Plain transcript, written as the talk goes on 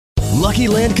Lucky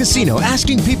Land Casino,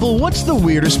 asking people, what's the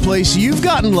weirdest place you've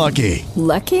gotten lucky?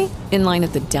 Lucky? In line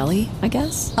at the deli, I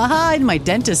guess? Aha, in my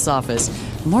dentist's office.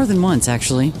 More than once,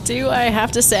 actually. Do I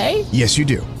have to say? Yes, you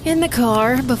do. In the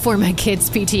car before my kids'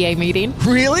 PTA meeting.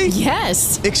 Really?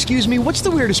 Yes. Excuse me, what's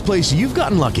the weirdest place you've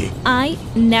gotten lucky? I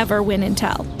never win and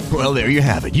tell. Well, there you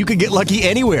have it. You can get lucky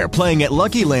anywhere, playing at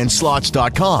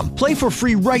LuckyLandSlots.com. Play for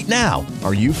free right now.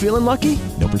 Are you feeling lucky?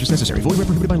 No purchase necessary. Void where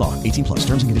prohibited by law. 18 plus.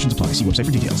 Terms and conditions apply. See website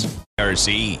for details.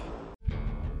 RC.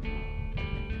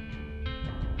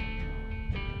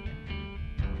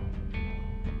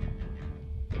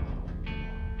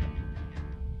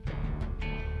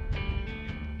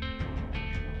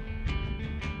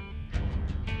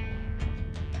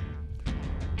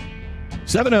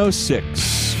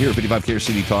 .706 here at 55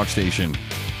 KRCD Talk Station.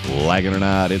 Lagging or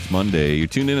not, it's Monday. You're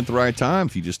tuned in at the right time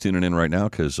if you're just tuning in right now,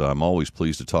 because I'm always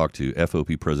pleased to talk to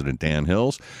FOP President Dan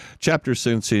Hills, Chapter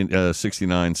 69,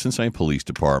 Cincinnati Police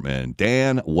Department.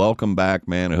 Dan, welcome back,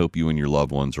 man. I hope you and your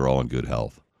loved ones are all in good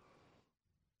health.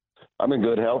 I'm in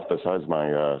good health besides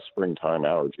my springtime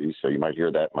allergies, so you might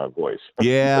hear that in my voice.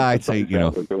 Yeah, I'd say,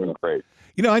 we're doing great.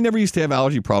 I never used to have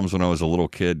allergy problems when I was a little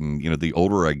kid, and, the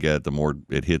older I get, the more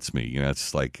it hits me.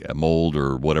 It's like mold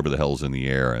or whatever the hell's in the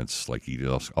air, and it's like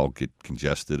I'll get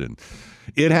congested, and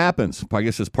it happens. I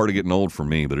guess it's part of getting old for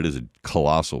me, but it is a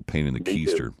colossal pain in the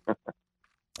keister. All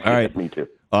right. Me too.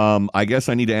 I guess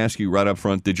I need to ask you right up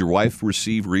front, did your wife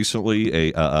receive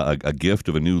recently a gift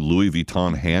of a new Louis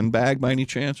Vuitton handbag by any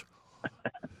chance?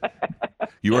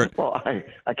 You are. Well,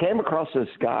 I came across this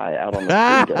guy out on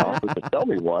the street that offered to sell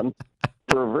me one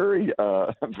for a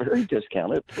very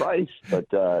discounted price, but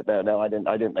no, I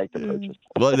didn't make the purchase.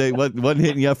 Well, they wasn't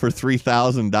hitting you up for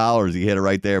 $3,000. He hit it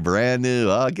right there, brand new.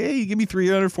 Okay, you give me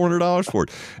 $300, $400 for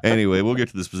it. Anyway, we'll get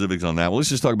to the specifics on that. Well, let's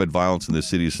just talk about violence in the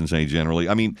city of Cincinnati generally.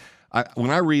 I mean, when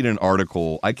I read an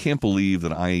article, I can't believe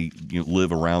that I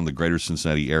live around the greater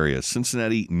Cincinnati area.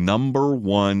 Cincinnati,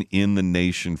 #1 in the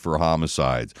nation for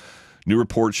homicides. New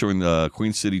report showing the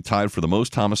Queen City tied for the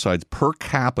most homicides per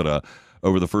capita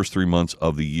over the first 3 months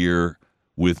of the year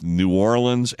with New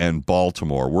Orleans and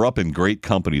Baltimore. We're up in great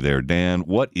company there. Dan,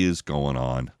 what is going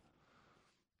on?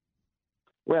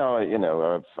 Well,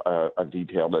 I've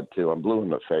detailed it too. I'm blue in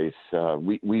the face.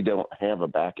 We don't have a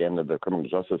back end of the criminal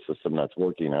justice system that's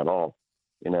working at all.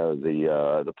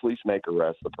 The police make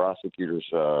arrests, the prosecutors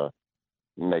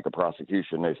make a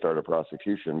prosecution, they start a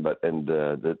prosecution, and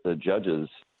the judges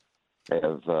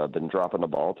have been dropping the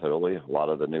ball totally. A lot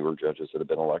of the newer judges that have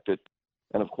been elected.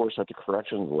 And, of course, at the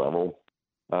corrections level,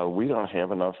 we don't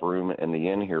have enough room in the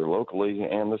inn here locally,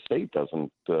 and the state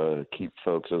doesn't keep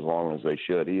folks as long as they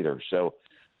should either. So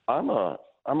I'm a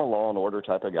law and order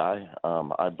type of guy.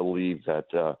 I believe that,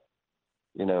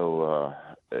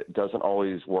 it doesn't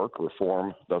always work.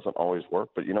 Reform doesn't always work.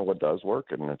 But you know what does work,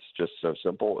 and it's just so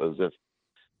simple, is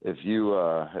if you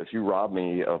rob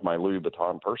me of my Louis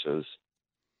Vuitton purses,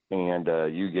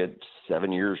 and you get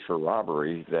 7 years for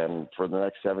robbery, then for the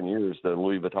next 7 years, the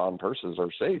Louis Vuitton purses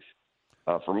are safe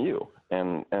from you.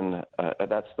 And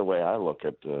that's the way I look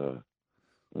at the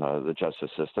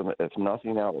justice system. If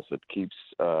nothing else, it keeps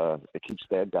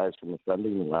bad guys from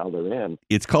offending while they're in.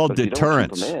 It's called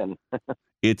deterrence.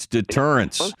 It's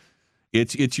deterrence.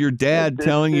 It's your dad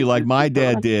telling you, like my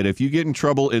dad did, if you get in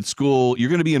trouble at school, you're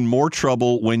going to be in more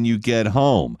trouble when you get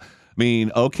home. I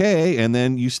mean, okay, and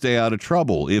then you stay out of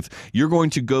trouble. If you're going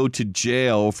to go to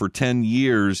jail for 10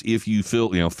 years if you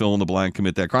fill in the blank,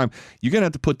 commit that crime, you're going to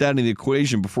have to put that in the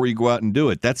equation before you go out and do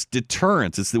it. That's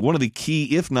deterrence. It's one of the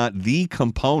key, if not the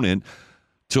component,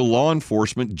 to law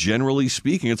enforcement, generally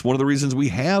speaking. It's one of the reasons we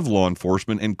have law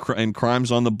enforcement and crimes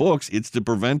on the books. It's to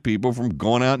prevent people from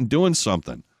going out and doing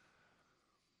something.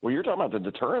 Well, you're talking about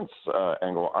the deterrence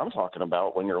angle. I'm talking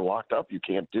about when you're locked up, you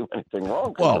can't do anything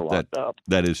wrong because you're locked up.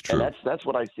 That is true. And that's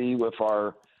what I see with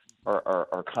our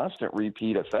constant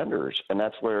repeat offenders. And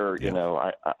that's where,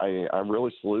 I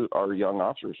really salute our young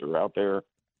officers who are out there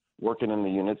working in the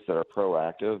units that are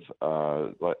proactive,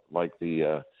 like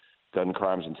the Gun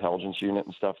Crimes Intelligence Unit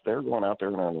and stuff. They're going out there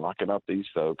and they're locking up these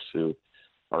folks who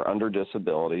are under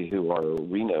disability, who are,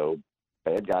 we know,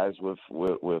 bad guys with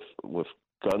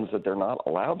guns that they're not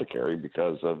allowed to carry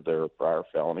because of their prior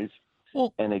felonies.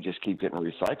 Well, and they just keep getting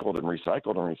recycled and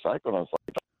recycled and recycled. And it's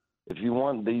like, if you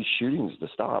want these shootings to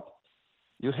stop,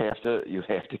 you have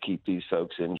to keep these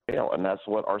folks in jail. And that's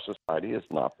what our society is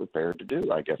not prepared to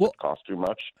do. I guess it costs too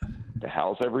much to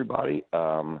house everybody.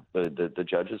 The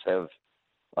judges have,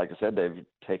 like I said, they've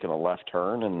taken a left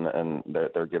turn and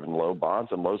they're given low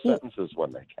bonds and low sentences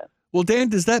when they can. Well, Dan,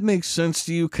 does that make sense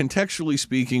to you contextually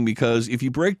speaking? Because if you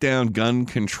break down gun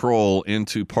control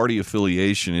into party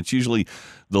affiliation, it's usually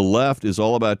the left is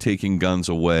all about taking guns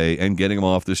away and getting them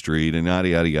off the street and yada,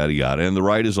 yada, yada, yada. And the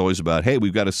right is always about, hey,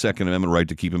 we've got a Second Amendment right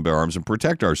to keep and bear arms and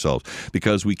protect ourselves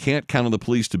because we can't count on the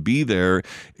police to be there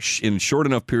in a short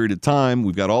enough period of time.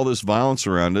 We've got all this violence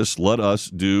around us. Let us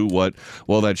do what,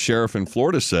 well, that sheriff in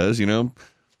Florida says,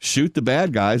 shoot the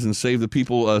bad guys and save the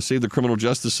people, save the criminal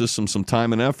justice system some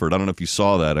time and effort. I don't know if you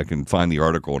saw that. I can find the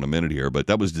article in a minute here, but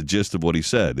that was the gist of what he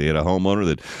said. They had a homeowner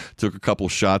that took a couple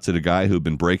shots at a guy who had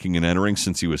been breaking and entering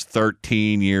since he was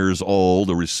 13 years old,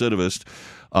 a recidivist.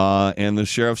 And the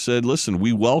sheriff said, listen,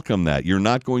 we welcome that. You're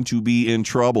not going to be in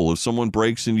trouble. If someone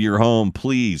breaks into your home,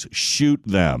 please shoot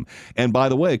them. And by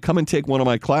the way, come and take one of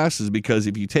my classes because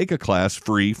if you take a class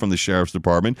free from the sheriff's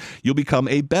department, you'll become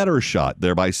a better shot,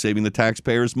 thereby saving the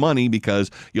taxpayers money because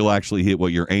you'll actually hit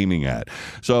what you're aiming at.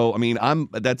 So, I mean,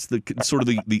 that's the sort of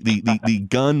the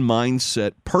gun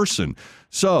mindset person.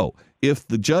 So, if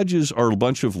the judges are a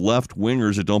bunch of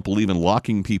left-wingers that don't believe in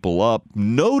locking people up,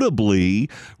 notably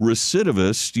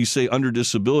recidivists, you say under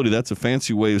disability, that's a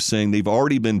fancy way of saying they've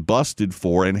already been busted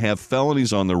for and have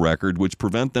felonies on the record which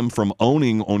prevent them from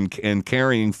owning and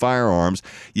carrying firearms.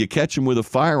 You catch them with a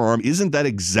firearm. Isn't that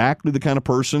exactly the kind of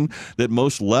person that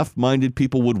most left-minded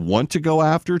people would want to go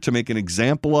after to make an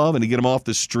example of and to get them off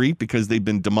the street because they've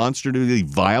been demonstratively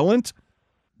violent?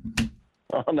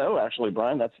 Oh, no, actually,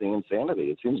 Brian, that's the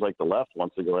insanity. It seems like the left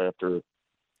wants to go after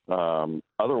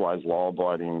otherwise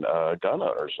law-abiding gun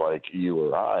owners like you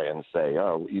or I and say,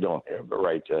 oh, you don't have the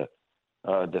right to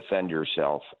defend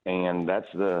yourself. And that's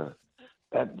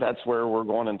where we're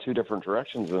going in two different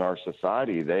directions in our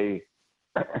society. They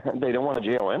don't want to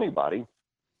jail anybody,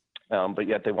 but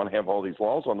yet they want to have all these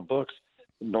laws on the books.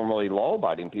 Normally,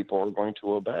 law-abiding people are going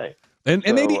to obey. And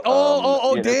maybe,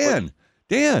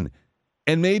 Dan.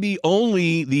 And maybe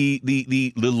only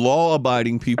the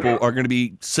law-abiding people are going to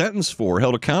be sentenced for,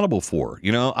 held accountable for.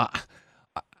 The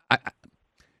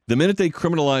minute they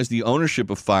criminalize the ownership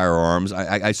of firearms,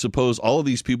 I suppose all of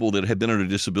these people that have been under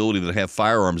disability that have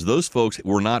firearms, those folks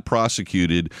were not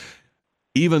prosecuted,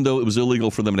 even though it was illegal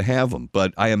for them to have them.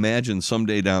 But I imagine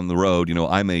someday down the road,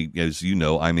 I'm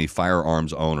a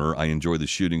firearms owner. I enjoy the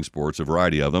shooting sports, a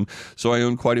variety of them. So I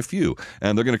own quite a few.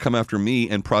 And they're going to come after me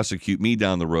and prosecute me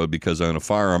down the road because I own a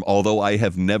firearm, although I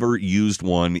have never used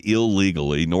one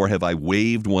illegally, nor have I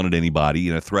waved one at anybody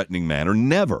in a threatening manner.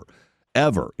 Never,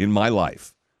 ever in my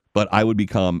life. But I would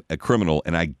become a criminal,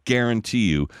 and I guarantee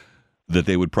you that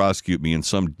they would prosecute me, and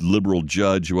some liberal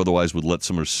judge who otherwise would let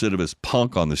some recidivist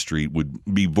punk on the street would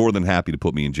be more than happy to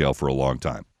put me in jail for a long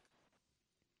time.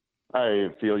 I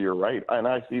feel you're right. And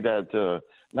I see that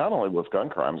not only with gun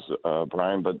crimes,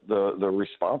 Brian, but the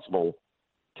responsible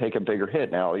take a bigger hit.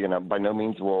 Now, by no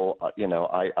means will,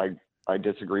 I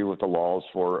disagree with the laws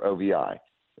for OVI.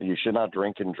 You should not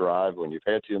drink and drive. When you've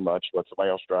had too much, let somebody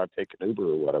else drive, take an Uber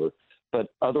or whatever. But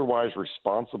otherwise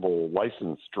responsible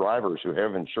licensed drivers who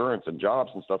have insurance and jobs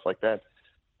and stuff like that,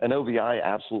 an OVI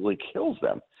absolutely kills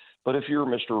them. But if you're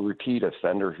Mr. Repeat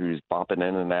Offender who's bopping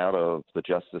in and out of the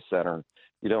Justice Center,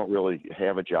 you don't really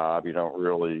have a job, you don't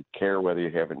really care whether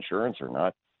you have insurance or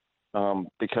not,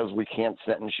 because we can't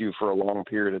sentence you for a long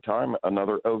period of time.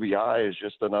 Another OVI is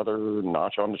just another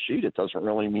notch on the sheet. It doesn't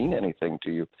really mean anything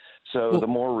to you. So the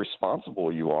more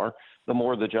responsible you are, the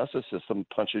more the justice system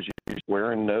punches you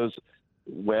square and knows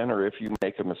when or if you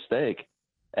make a mistake.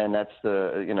 And that's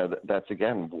that's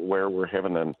again where we're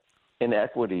having an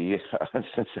inequity,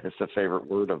 since that's a favorite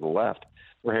word of the left.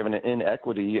 We're having an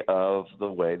inequity of the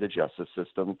way the justice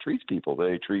system treats people.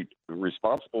 They treat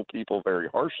responsible people very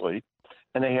harshly,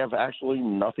 and they have actually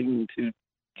nothing to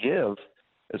give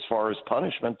as far as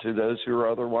punishment to those who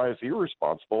are otherwise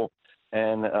irresponsible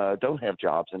and don't have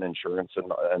jobs and insurance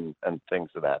and things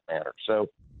of that matter. So,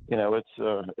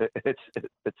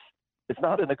 it's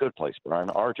not in a good place, Brian.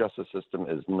 Our justice system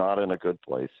is not in a good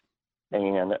place,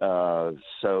 and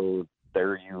so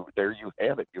there you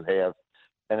have it. You have,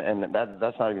 and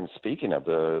that's not even speaking of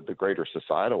the greater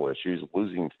societal issues,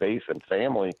 losing faith in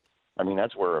family. I mean,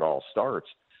 that's where it all starts.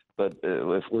 But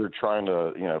if we're trying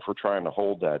to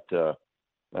hold that,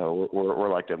 we're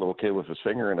like that little kid with his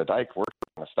finger in a dike. We're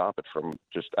trying to stop it from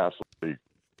just absolutely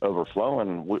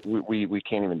overflowing. We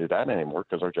can't even do that anymore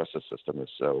because our justice system is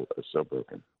so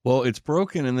broken. Well, it's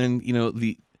broken, and then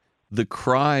the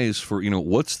cries for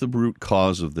what's the root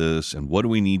cause of this, and what do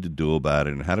we need to do about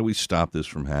it, and how do we stop this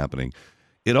from happening?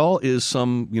 It all is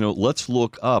some let's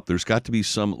look up. There's got to be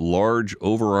some large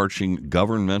overarching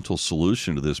governmental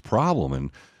solution to this problem,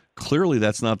 and clearly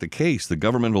that's not the case. The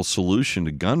governmental solution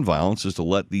to gun violence is to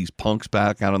let these punks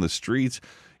back out on the streets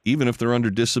even if they're under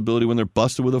disability when they're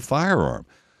busted with a firearm.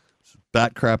 It's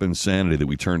bat crap insanity that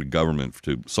we turn to government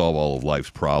to solve all of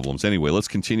life's problems. Anyway, let's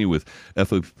continue with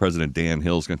FOP President Dan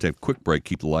Hill. Is going to take a quick break,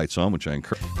 keep the lights on, which I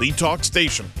encourage. The Talk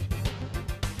Station.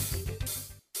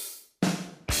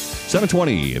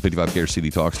 720 at 55 KRC, the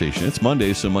Talk Station. It's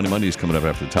Monday, so Monday's coming up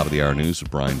after the top of the hour news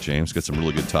with Brian James. Got some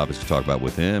really good topics to talk about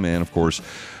with him, and of course,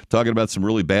 talking about some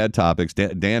really bad topics.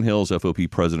 Dan Hill's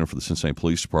FOP president for the Cincinnati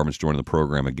Police Department is joining the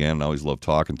program again. I always love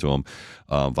talking to him.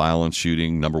 Violence,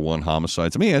 shooting, number one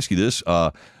homicides. Let me ask you this.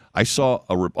 I saw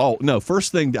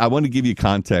first thing, I want to give you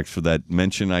context for that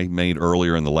mention I made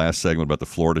earlier in the last segment about the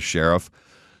Florida sheriff.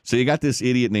 So you got this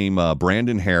idiot named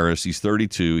Brandon Harris. He's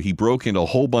 32. He broke into a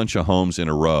whole bunch of homes in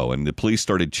a row, and the police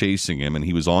started chasing him, and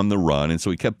he was on the run. And so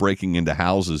he kept breaking into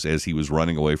houses as he was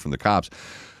running away from the cops.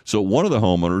 So one of the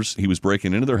homeowners, he was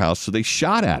breaking into their house, so they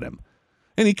shot at him.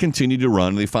 And he continued to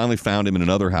run. And they finally found him in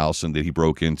another house and that he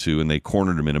broke into, and they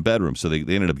cornered him in a bedroom. So they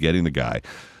ended up getting the guy.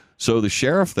 So the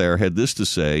sheriff there had this to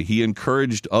say. He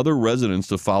encouraged other residents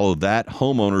to follow that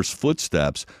homeowner's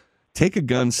footsteps, take a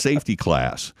gun safety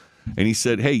class. And he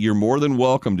said, hey, you're more than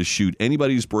welcome to shoot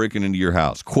anybody who's breaking into your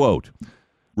house. Quote,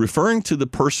 referring to the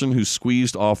person who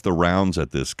squeezed off the rounds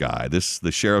at this guy,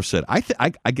 the sheriff said, I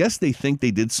guess they think they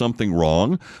did something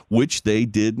wrong, which they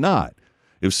did not.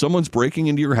 If someone's breaking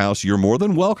into your house, you're more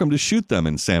than welcome to shoot them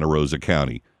in Santa Rosa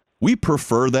County. We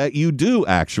prefer that you do,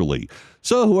 actually.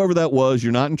 So whoever that was,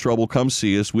 you're not in trouble. Come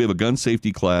see us. We have a gun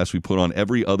safety class we put on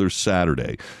every other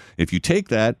Saturday. If you take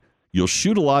that, you'll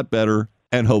shoot a lot better,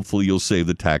 and hopefully you'll save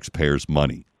the taxpayers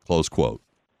money. Close quote.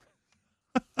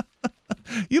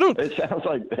 It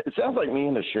sounds like me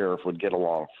and the sheriff would get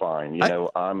along fine.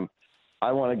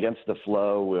 I went against the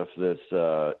flow with this,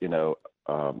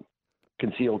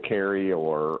 concealed carry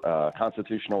or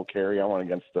constitutional carry. I went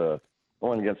against the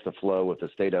flow with the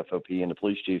state FOP and the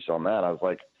police chiefs on that. I was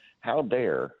like, how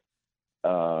dare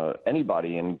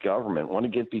anybody in government want to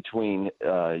get between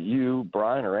you,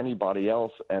 Brian, or anybody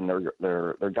else and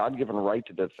their God-given right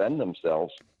to defend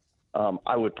themselves.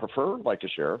 I would prefer, like a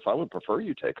sheriff, I would prefer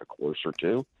you take a course or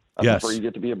two. I prefer you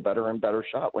get to be a better and better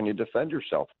shot when you defend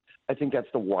yourself. I think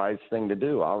that's the wise thing to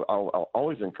do. I'll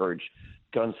always encourage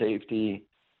gun safety,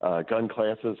 gun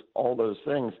classes, all those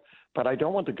things. But I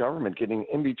don't want the government getting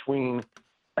in between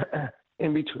an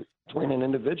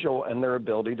individual and their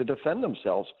ability to defend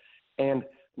themselves. And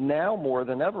now more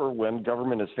than ever, when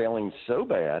government is failing so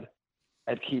bad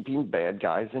at keeping bad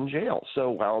guys in jail.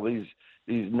 So while these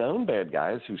known bad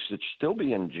guys who should still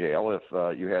be in jail if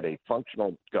you had a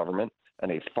functional government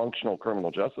and a functional criminal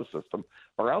justice system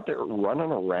are out there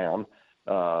running around,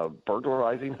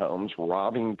 burglarizing homes,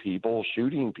 robbing people,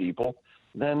 shooting people,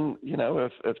 then,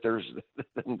 if there's,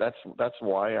 that's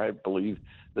why I believe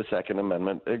the Second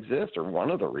Amendment exists, or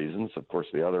one of the reasons. Of course,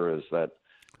 the other is that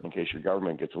in case your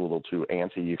government gets a little too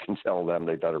antsy, you can tell them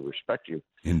they better respect you.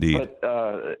 Indeed. But,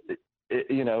 the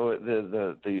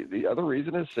other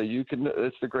reason is so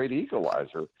it's the great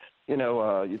equalizer.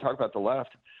 You talk about the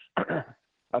left. I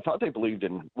thought they believed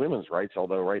in women's rights,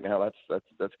 although right now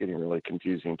that's getting really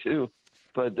confusing too.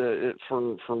 But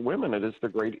for women, it is the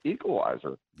great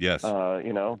equalizer. Yes.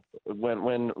 When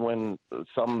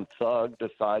some thug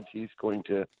decides he's going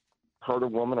to hurt a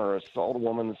woman or assault a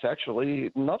woman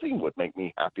sexually, nothing would make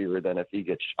me happier than if he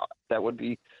gets shot.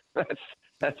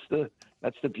 That's the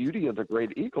beauty of the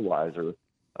great equalizer.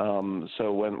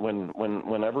 So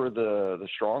whenever the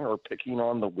strong are picking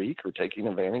on the weak or taking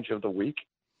advantage of the weak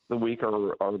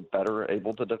are better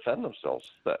able to defend themselves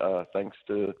thanks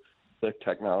to the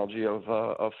technology of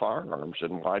firearms.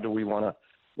 And why do we want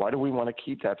to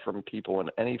keep that from people in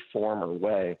any form or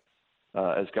way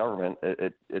as government?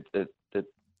 It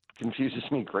confuses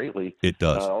me greatly. It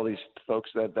does. All these folks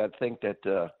that think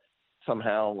that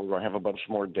somehow we're going to have a bunch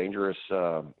more dangerous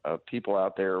people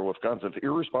out there with guns. If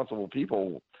irresponsible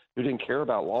people who didn't care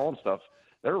about law and stuff,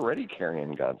 they're already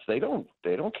carrying guns. They don't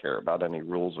care about any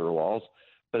rules or laws,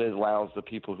 but it allows the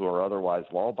people who are otherwise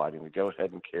law-abiding to go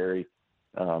ahead and carry.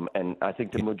 And I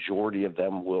think the majority of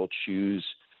them will choose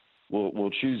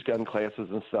gun classes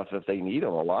and stuff if they need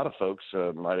them. A lot of folks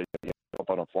might have up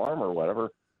on a farm or whatever,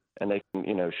 and they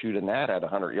can shoot a gnat at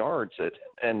 100 yards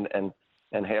and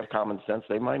have common sense.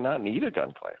 They might not need a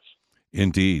gun class.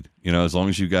 Indeed. As long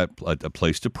as you got a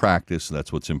place to practice,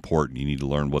 that's what's important. You need to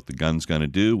learn what the gun's going to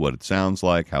do, what it sounds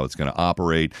like, how it's going to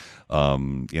operate,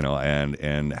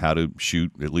 and how to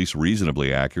shoot at least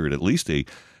reasonably accurate, at least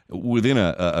within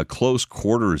a close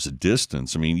quarters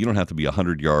distance. I mean, you don't have to be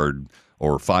 100-yard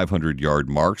or 500-yard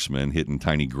marksman hitting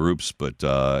tiny groups, but,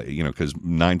 because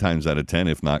 9 times out of 10,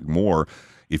 if not more,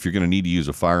 if you're going to need to use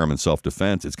a firearm in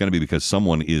self-defense, it's going to be because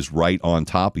someone is right on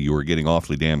top of you or getting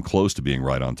awfully damn close to being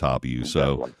right on top of you.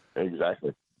 So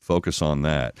exactly. Focus on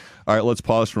that. All right, let's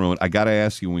pause for a moment. I got to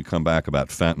ask you when we come back about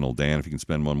fentanyl, Dan, if you can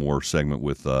spend one more segment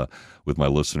with my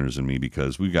listeners and me,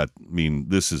 because we've got,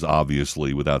 this is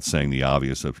obviously, without saying the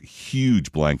obvious, a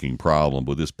huge blanking problem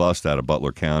with this bust out of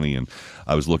Butler County. And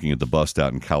I was looking at the bust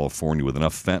out in California with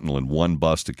enough fentanyl in one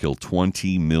bust to kill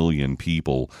 20 million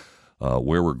people.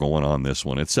 Where we're going on this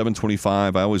one. It's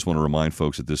 7:25. I always want to remind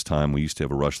folks at this time, we used to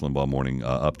have a Rush Limbaugh morning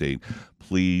update.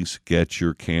 Please get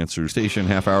your cancer station.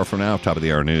 Half hour from now, top of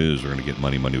the hour news. We're going to get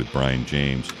Money Monday with Brian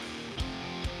James.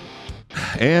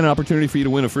 And an opportunity for you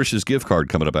to win a Frisch's gift card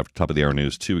coming up after top of the hour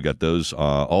news, too. We got those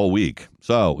all week.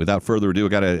 So without further ado, I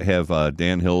got to have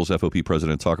Dan Hills, FOP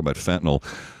president, talk about fentanyl.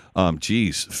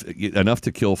 Enough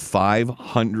to kill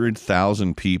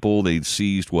 500,000 people. They'd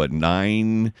seized,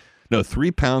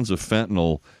 3 pounds of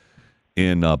fentanyl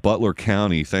in Butler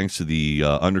County, thanks to the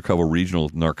undercover regional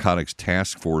narcotics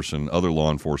task force and other law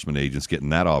enforcement agents getting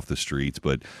that off the streets.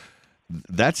 But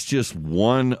that's just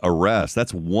one arrest.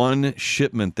 That's one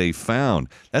shipment they found.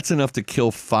 That's enough to kill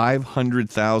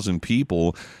 500,000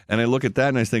 people. And I look at that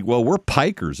and I think, well, we're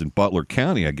pikers in Butler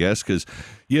County, I guess, because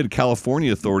you had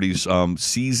California authorities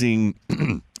seizing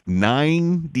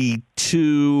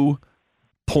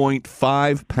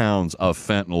 92.5 pounds of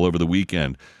fentanyl over the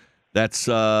weekend. That's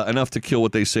enough to kill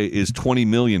what they say is 20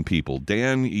 million people.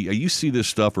 Dan, you see this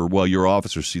stuff, or your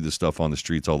officers see this stuff on the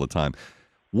streets all the time.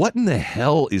 What in the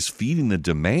hell is feeding the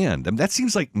demand? That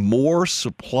seems like more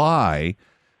supply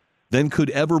than could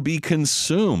ever be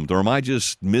consumed. Or am I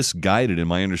just misguided in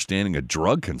my understanding of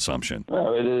drug consumption?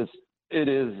 No, it is. It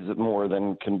is more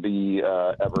than can be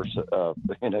ever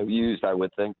used, I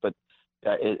would think, but.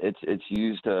 It's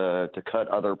used to cut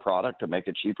other product, to make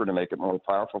it cheaper, to make it more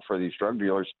powerful for these drug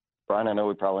dealers. Brian, I know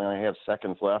we probably only have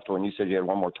seconds left. When you said you had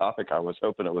one more topic, I was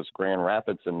hoping it was Grand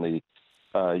Rapids and the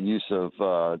use of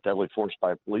deadly force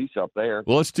by police up there.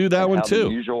 Well, let's do that one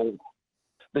too.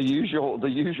 The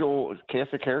usual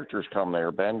cast of characters come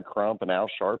there: Ben Crump and Al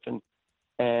Sharpton,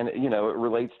 and it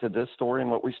relates to this story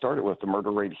and what we started with, the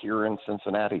murder rate here in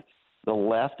Cincinnati. The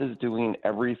left is doing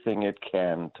everything it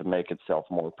can to make itself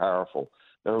more powerful.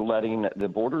 They're letting the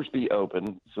borders be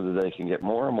open so that they can get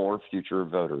more and more future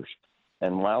voters.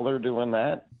 And while they're doing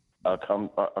that,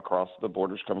 across the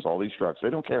borders comes all these drugs. They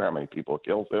don't care how many people it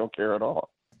kills. They don't care at all.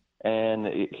 And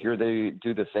here they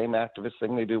do the same activist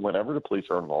thing they do whenever the police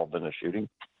are involved in a shooting.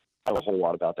 I don't know a whole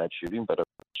lot about that shooting, but at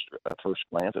first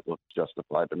glance, it looks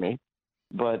justified to me.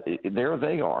 But there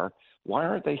they are. Why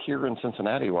aren't they here in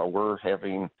Cincinnati while we're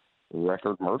having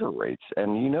record murder rates?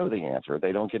 And you know the answer.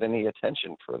 They don't get any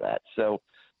attention for that. So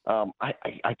I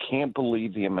can't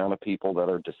believe the amount of people that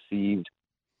are deceived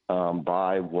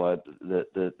by what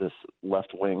this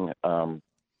left-wing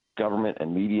government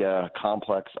and media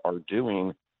complex are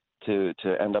doing to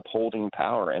end up holding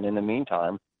power. And in the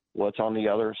meantime, what's on the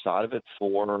other side of it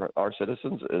for our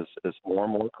citizens is more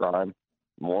and more crime,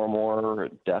 more and more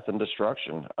death and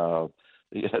destruction.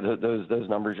 Those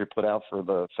numbers you put out for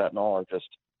the fentanyl are just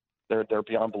they're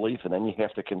beyond belief. And then you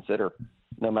have to consider,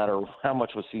 no matter how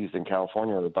much was seized in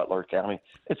California or Butler County,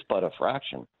 it's but a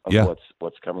fraction of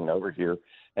what's coming over here.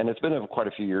 And it's been quite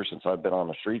a few years since I've been on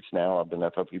the streets now. I've been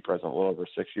FOP president a little over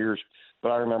 6 years.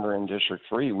 But I remember in District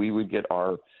 3, we would get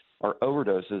our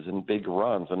overdoses in big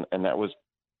runs. And that was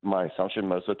my assumption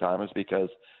most of the time, is because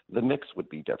the mix would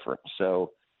be different.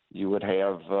 So you would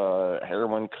have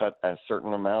heroin cut a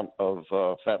certain amount of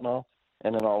fentanyl.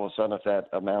 And then all of a sudden, if that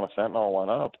amount of fentanyl went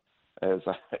up, as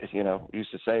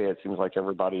used to say, it seems like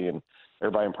everybody in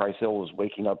Price Hill was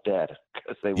waking up dead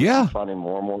because they were finding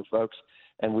more and more folks.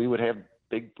 And we would have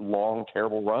big, long,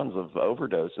 terrible runs of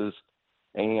overdoses.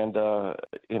 And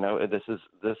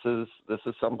this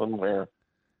is something where,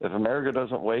 if America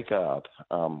doesn't wake up,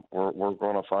 we're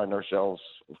going to find ourselves.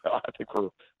 Well, I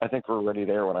think we're already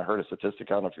there. When I heard a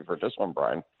statistic, I don't know if you've heard this one,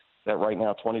 Brian, that right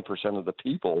now 20% of the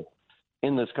people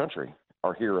in this country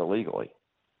are here illegally.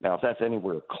 Now, if that's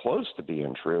anywhere close to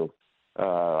being true,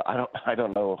 I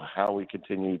don't know how we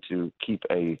continue to keep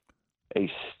a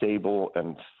stable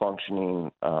and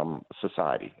functioning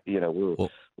society. We're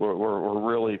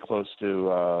really close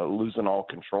to losing all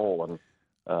control, and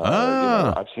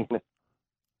I've seen it.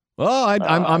 Well,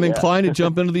 I'm inclined to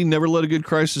jump into the never let a good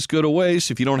crisis go to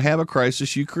waste. If you don't have a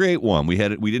crisis, you create one. We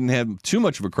didn't have too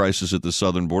much of a crisis at the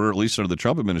southern border, at least under the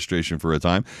Trump administration for a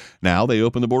time. Now they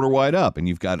open the border wide up, and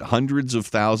you've got hundreds of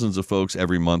thousands of folks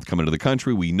every month coming to the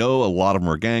country. We know a lot of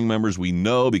them are gang members. We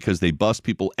know because they bust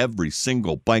people every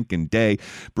single blanking day,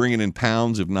 bringing in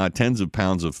pounds, if not tens of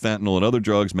pounds of fentanyl and other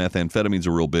drugs. Methamphetamine's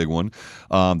a real big one.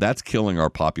 That's killing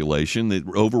our population. It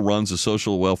overruns the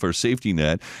social welfare safety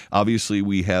net. Obviously,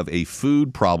 we have a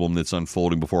food problem that's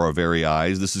unfolding before our very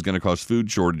eyes. This is going to cause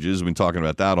food shortages. We've been talking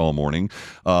about that all morning.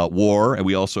 War, and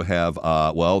we also have,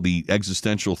 the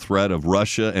existential threat of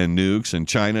Russia and nukes and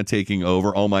China taking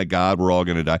over. Oh, my God, we're all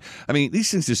going to die. I mean,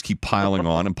 these things just keep piling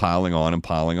on and piling on and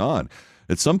piling on.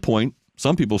 At some point,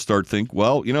 some people start to think,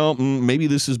 well, maybe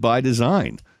this is by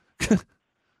design.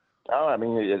 Oh, I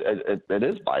mean, it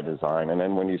is by design. And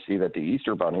then when you see that the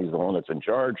Easter Bunny is the one that's in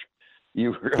charge,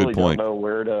 you really don't know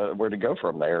where to go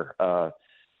from there.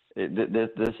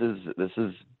 This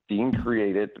is being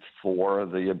created for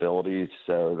the ability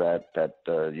so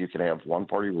that you can have one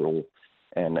party rule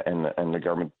and the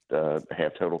government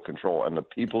have total control. And the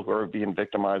people who are being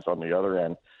victimized on the other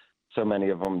end, so many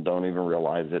of them don't even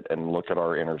realize it. And look at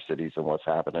our inner cities and what's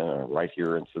happening right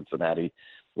here in Cincinnati,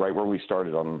 right where we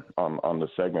started on the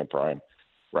segment, Brian.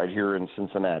 Right here in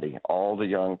Cincinnati, all the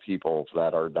young people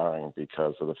that are dying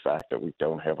because of the fact that we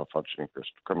don't have a functioning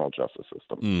criminal justice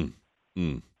system.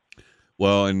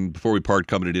 Well, and before we part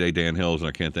company today, Dan Hills, and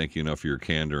I can't thank you enough for your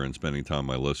candor and spending time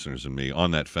with my listeners and me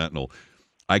on that fentanyl.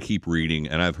 I keep reading,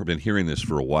 and I've been hearing this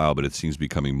for a while, but it seems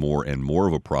becoming more and more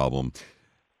of a problem.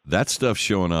 That stuff's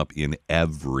showing up in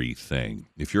everything.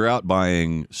 If you're out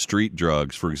buying street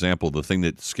drugs, for example, the thing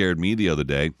that scared me the other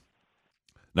day,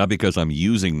 not because I'm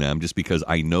using them, just because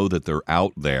I know that they're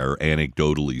out there,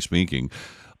 anecdotally speaking,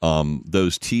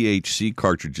 those THC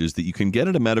cartridges that you can get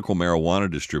at a medical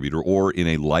marijuana distributor or in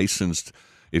a licensed,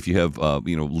 if you have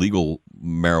legal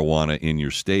marijuana in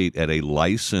your state at a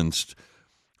licensed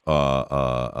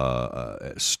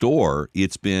store,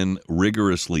 it's been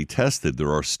rigorously tested.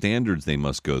 There are standards they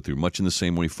must go through, much in the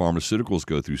same way pharmaceuticals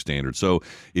go through standards. So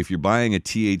if you're buying a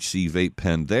THC vape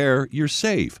pen there, you're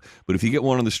safe. But if you get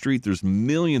one on the street, there's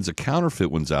millions of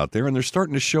counterfeit ones out there, and they're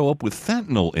starting to show up with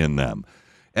fentanyl in them,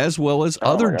 as well as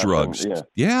other drugs.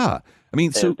 Yeah. I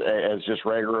mean, so as just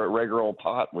regular old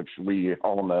pot, which we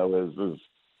all know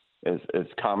is as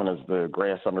common as the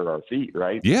grass under our feet,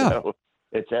 right? Yeah. So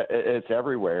it's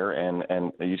everywhere,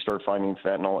 and you start finding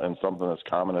fentanyl in something as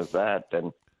common as that,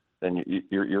 then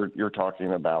you're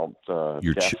talking about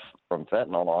death from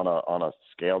fentanyl on a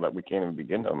scale that we can't even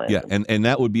begin to imagine. Yeah, and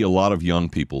that would be a lot of young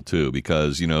people too,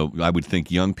 because I would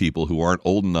think young people who aren't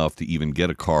old enough to even get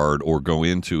a card or go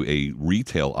into a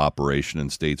retail operation in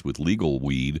states with legal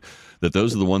weed, that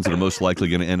those are the ones that are most likely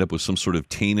going to end up with some sort of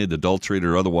tainted, adulterated,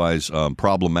 or otherwise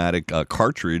problematic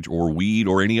cartridge or weed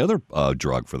or any other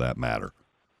drug for that matter.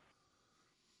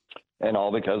 And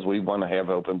all because we want to have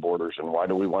open borders. And why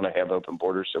do we want to have open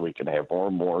borders? So we can have more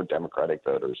and more Democratic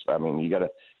voters. I mean, you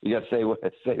gotta say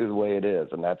the way it is,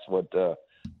 and that's what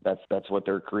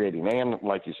they're creating. And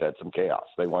like you said, some chaos.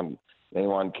 They want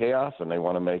chaos, and they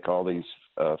want to make all these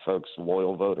folks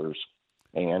loyal voters.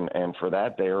 And for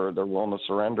that, they're willing to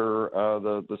surrender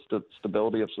the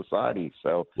stability of society.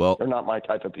 So they're not my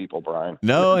type of people, Brian.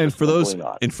 No, and for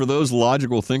those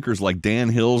logical thinkers like Dan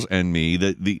Hills and me,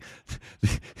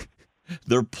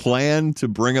 their plan to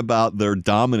bring about their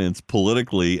dominance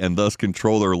politically and thus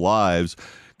control their lives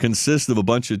consists of a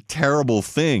bunch of terrible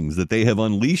things that they have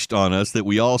unleashed on us that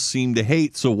we all seem to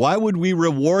hate. So why would we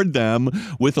reward them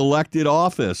with elected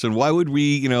office? And why would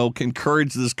we,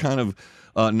 encourage this kind of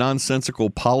nonsensical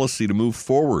policy to move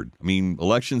forward? I mean,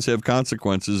 elections have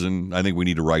consequences, and I think we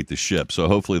need to right the ship. So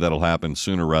hopefully that'll happen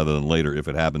sooner rather than later, if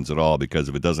it happens at all, because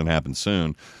if it doesn't happen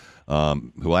soon,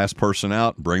 last person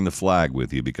out, bring the flag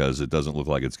with you, because it doesn't look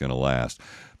like it's going to last.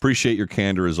 Appreciate your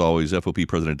candor as always. FOP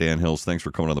President Dan Hills, thanks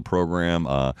for coming on the program.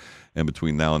 And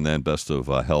between now and then, best of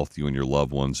health, you and your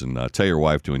loved ones, and tell your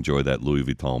wife to enjoy that Louis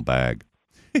Vuitton bag.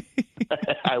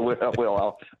 I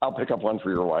will. I'll pick up one for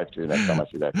your wife too next time I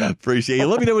see that guy. Appreciate you.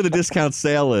 Let me know where the discount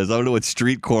sale is. I don't know what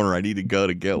street corner I need to go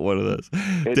to get one of those.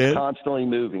 It's constantly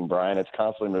moving, Brian. It's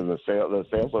constantly moving. The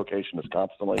sales location is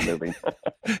constantly moving.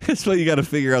 That's why you got to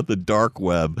figure out the dark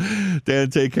web. Dan,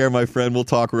 take care, my friend. We'll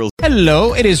talk real soon.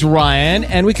 Hello, it is Ryan,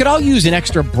 and we could all use an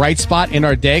extra bright spot in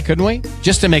our day, couldn't we?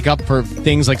 Just to make up for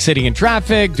things like sitting in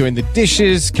traffic, doing the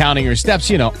dishes, counting your steps,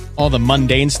 you know, all the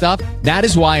mundane stuff. That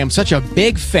is why I'm such a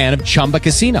big fan of Chumba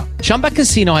Casino. Chumba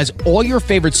Casino has all your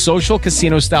favorite social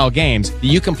casino-style games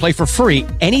that you can play for free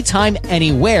anytime,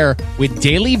 anywhere with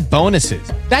daily bonuses.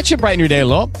 That should brighten your day a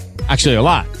little. Actually, a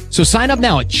lot. So sign up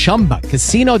now at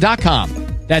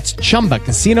ChumbaCasino.com. That's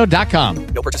ChumbaCasino.com.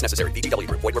 No purchase necessary. VGW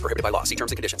Group. Void where prohibited by law. See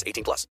terms and conditions. 18+.